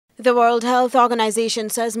The World Health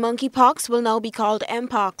Organization says monkeypox will now be called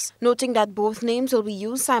MPox, noting that both names will be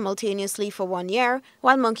used simultaneously for 1 year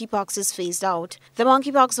while monkeypox is phased out. The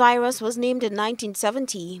monkeypox virus was named in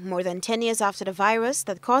 1970, more than 10 years after the virus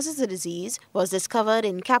that causes the disease was discovered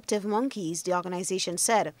in captive monkeys, the organization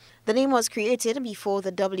said. The name was created before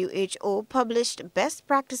the WHO published best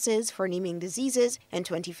practices for naming diseases in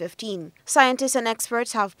 2015. Scientists and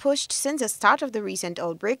experts have pushed since the start of the recent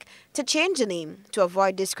outbreak to change the name to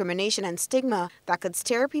avoid discrimination and stigma that could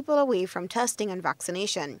steer people away from testing and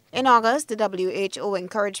vaccination. In August, the WHO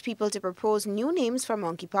encouraged people to propose new names for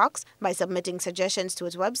monkeypox by submitting suggestions to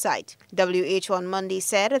its website. WHO on Monday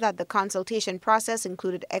said that the consultation process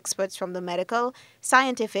included experts from the medical,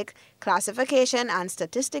 scientific, classification, and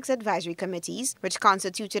statistics advisory committees, which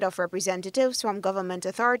constituted of representatives from government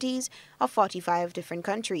authorities of 45 different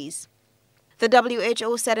countries. The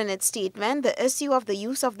WHO said in its statement the issue of the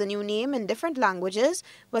use of the new name in different languages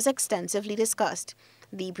was extensively discussed.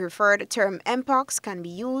 The preferred term MPox can be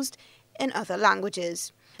used in other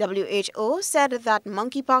languages. WHO said that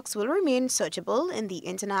monkeypox will remain searchable in the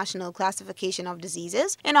International Classification of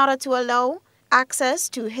Diseases in order to allow access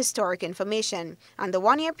to historic information, and the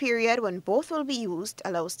 1-year period when both will be used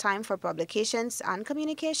allows time for publications and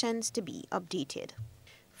communications to be updated.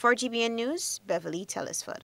 For GBN News, Beverly Tellisford.